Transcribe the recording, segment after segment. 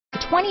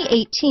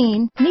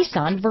2018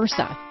 Nissan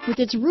Versa. With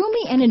its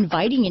roomy and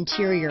inviting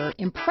interior,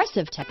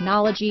 impressive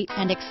technology,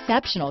 and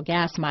exceptional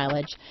gas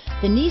mileage,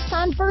 the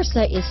Nissan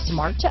Versa is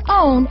smart to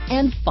own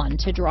and fun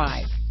to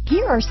drive.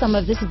 Here are some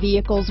of this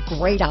vehicle's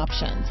great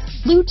options: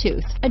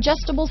 Bluetooth,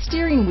 adjustable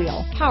steering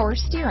wheel, power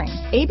steering,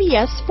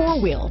 ABS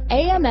 4-wheel,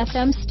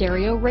 AM/FM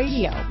stereo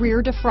radio,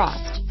 rear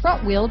defrost,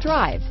 front-wheel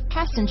drive,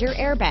 passenger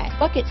airbag,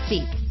 bucket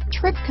seats,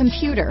 trip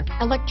computer,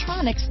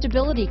 electronic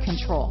stability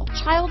control,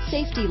 child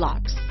safety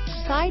locks,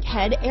 side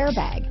head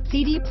airbag,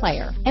 CD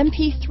player,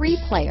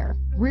 MP3 player,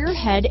 rear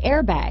head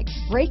airbag,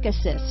 brake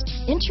assist,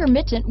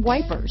 intermittent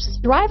wipers.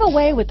 Drive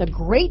away with a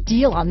great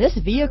deal on this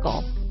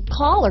vehicle.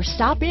 Call or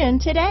stop in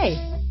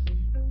today.